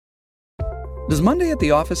Does Monday at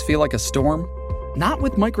the office feel like a storm? Not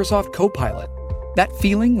with Microsoft Copilot. That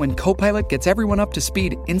feeling when Copilot gets everyone up to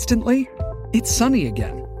speed instantly? It's sunny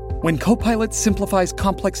again. When Copilot simplifies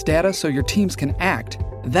complex data so your teams can act,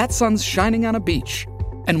 that sun's shining on a beach.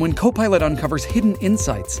 And when Copilot uncovers hidden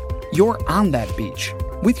insights, you're on that beach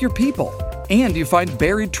with your people, and you find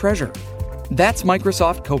buried treasure. That's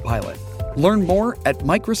Microsoft Copilot. Learn more at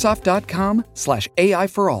Microsoft.com/AI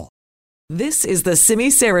for all. This is the Simi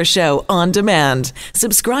Sara Show on demand.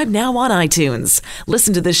 Subscribe now on iTunes.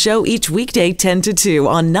 Listen to the show each weekday 10 to 2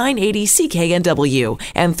 on 980 CKNW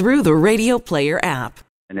and through the Radio Player app.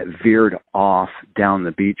 And it veered off down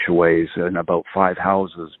the beach a ways, and about 5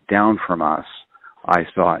 houses down from us, I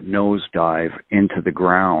saw it nosedive into the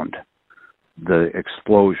ground. The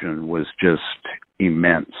explosion was just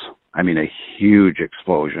immense. I mean, a huge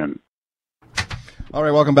explosion. All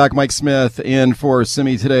right, welcome back. Mike Smith in for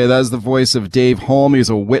Simi today. That is the voice of Dave Holm. He's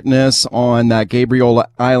a witness on that Gabriola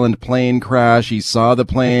Island plane crash. He saw the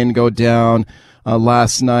plane go down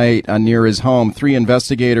last night near his home. 3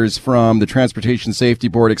 investigators from the Transportation Safety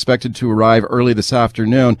Board expected to arrive early this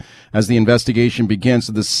afternoon as the investigation begins.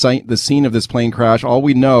 So the scene of this plane crash, all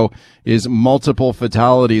we know is multiple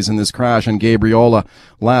fatalities in this crash on Gabriola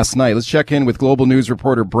last night. Let's check in with Global News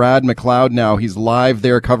reporter Brad McLeod now. He's live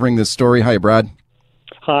there covering this story. Hi, Brad.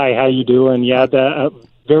 Hi, how you doing? Yeah, the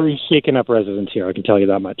very shaken up residents here, I can tell you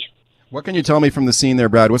that much. What can you tell me from the scene there,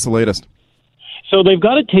 Brad? What's the latest? So they've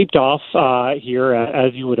got it taped off here,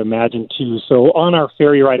 as you would imagine, too. So on our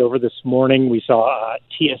ferry ride over this morning, we saw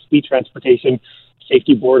TSB, Transportation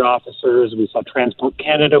Safety Board officers. We saw Transport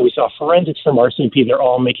Canada. We saw forensics from RCMP. They're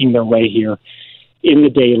all making their way here in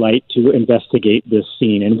the daylight to investigate this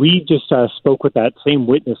scene. And we just spoke with that same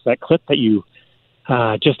witness, that clip that you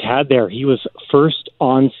just had there. He was first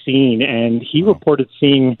on scene, and he reported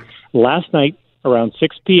seeing last night around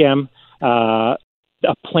 6 p.m. A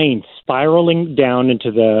plane spiraling down into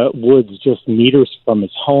the woods just meters from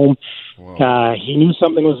his home. He knew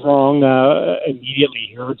something was wrong immediately.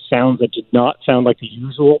 He heard sounds that did not sound like the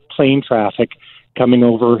usual plane traffic coming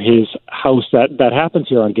over his house that happens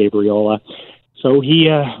here on Gabriola. So he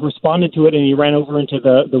responded to it, and he ran over into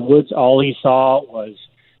the woods. All he saw was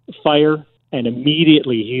fire. And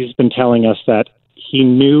immediately he's been telling us that he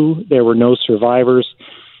knew there were no survivors.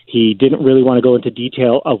 He didn't really want to go into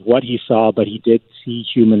detail of what he saw, but he did see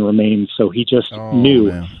human remains. So he just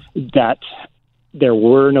knew that there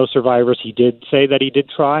were no survivors. He did say that he did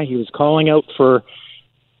try. He was calling out for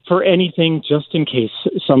anything just in case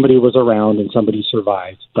somebody was around and somebody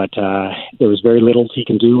survived. But there was very little he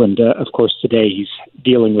can do. And, of course, today he's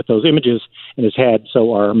dealing with those images in his head.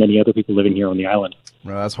 So are many other people living here on the island. Oh,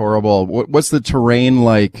 that's horrible. What's the terrain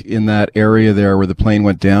like in that area there where the plane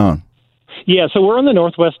went down? Yeah, so we're on the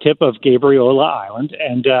northwest tip of Gabriola Island,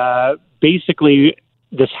 and basically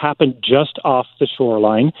this happened just off the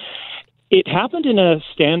shoreline. It happened in a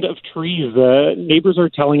stand of trees. The neighbors are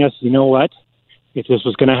telling us, you know what, if this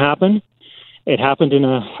was going to happen, it happened in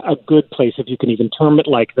a good place, if you can even term it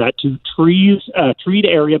like that, to treed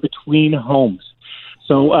area between homes.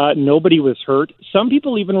 So nobody was hurt. Some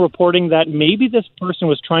people even reporting that maybe this person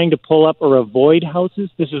was trying to pull up or avoid houses.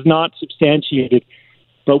 This is not substantiated,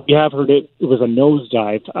 but we have heard it was a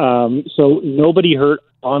nosedive. So nobody hurt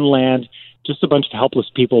on land, just a bunch of helpless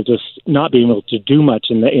people just not being able to do much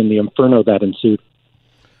in the inferno that ensued.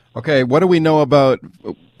 Okay, what do we know about,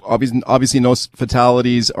 obviously no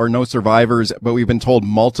fatalities or no survivors, but we've been told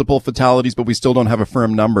multiple fatalities, but we still don't have a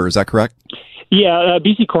firm number. Is that correct? Yeah,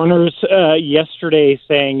 BC Coroner's yesterday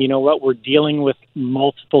saying, you know what, we're dealing with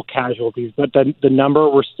multiple casualties, but the number,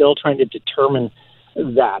 we're still trying to determine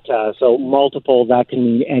that. So multiple, that can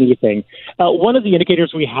mean anything. One of the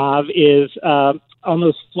indicators we have is on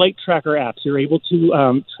those flight tracker apps, you're able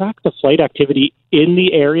to track the flight activity in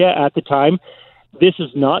the area at the time. This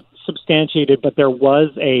is not substantiated, but there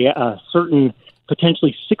was a certain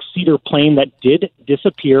potentially 6-seater plane that did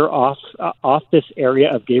disappear off this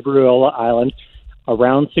area of Gabriola Island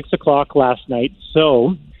around 6 o'clock last night.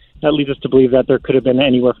 So that leads us to believe that there could have been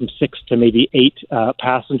anywhere from 6 to maybe 8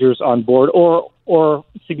 passengers on board, or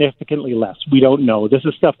significantly less. We don't know. This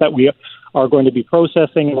is stuff that we are going to be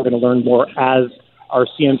processing. We're going to learn more as our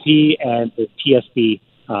CMP and the TSB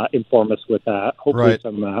inform us with hopefully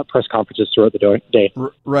some press conferences throughout the day.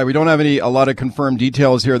 Right. We don't have a lot of confirmed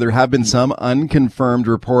details here. There have been some unconfirmed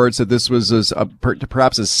reports that this was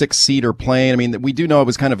perhaps a 6-seater plane. I mean, we do know it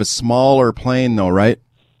was kind of a smaller plane, though, right?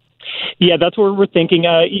 Yeah, that's what we're thinking.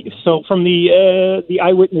 So from the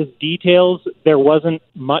eyewitness details, there wasn't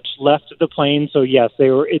much left of the plane. So yes,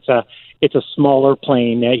 it's a smaller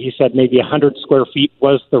plane. He said maybe 100 square feet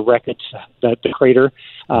was the wreckage, the crater.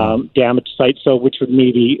 damaged site, so which would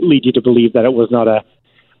maybe lead you to believe that it was not a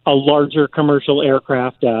larger commercial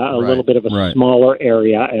aircraft, a little bit of a smaller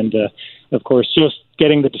area. And, of course, just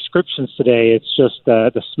getting the descriptions today, it's just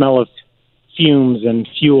the smell of fumes and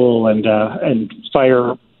fuel and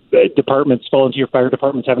fire departments, volunteer fire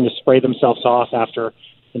departments having to spray themselves off after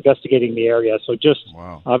investigating the area. So just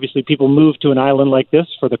obviously people move to an island like this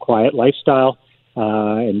for the quiet lifestyle,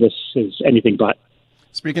 and this is anything but.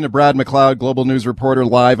 Speaking of Brad McLeod, Global News reporter,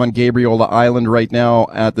 live on Gabriola Island right now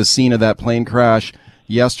at the scene of that plane crash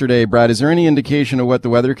yesterday. Brad, is there any indication of what the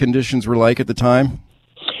weather conditions were like at the time?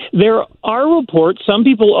 There are reports, some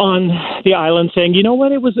people on the island saying, you know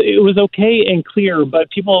what, it was okay and clear, but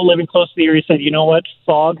people living close to the area said, you know what,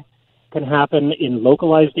 fog can happen in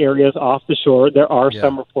localized areas off the shore. There are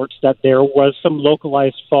some reports that there was some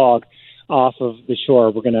localized fog off of the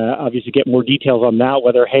shore. We're going to obviously get more details on that,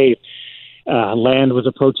 whether, land was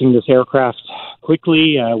approaching this aircraft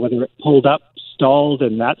quickly, whether it pulled up, stalled,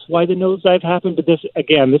 and that's why the nosedive happened. But this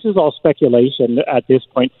is all speculation at this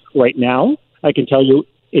point right now. I can tell you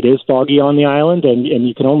it is foggy on the island, and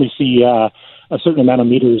you can only see a certain amount of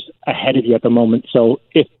meters ahead of you at the moment. So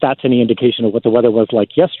if that's any indication of what the weather was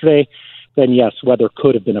like yesterday, then yes, weather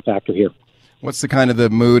could have been a factor here. What's the kind of the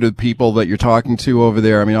mood of people that you're talking to over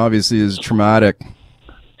there? I mean, obviously it's traumatic.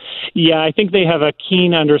 Yeah, I think they have a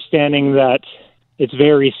keen understanding that it's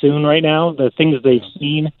very soon right now. The things they've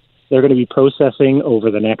seen, they're going to be processing over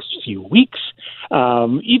the next few weeks.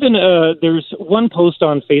 There's one post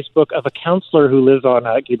on Facebook of a counselor who lives on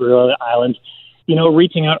Gabriola Island,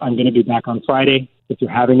 reaching out, I'm going to be back on Friday. If you're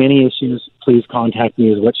having any issues, please contact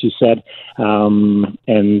me, is what she said. And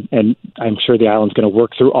I'm sure the island's going to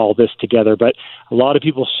work through all this together. But a lot of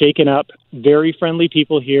people shaken up, very friendly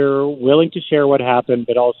people here, willing to share what happened,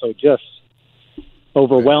 but also just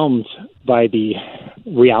overwhelmed by the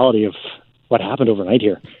reality of what happened overnight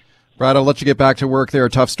here. Brad, I'll let you get back to work there. A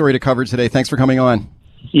tough story to cover today. Thanks for coming on.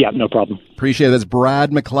 Yeah, no problem. Appreciate it. That's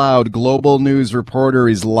Brad McLeod, Global News reporter.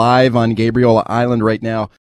 He's live on Gabriola Island right now.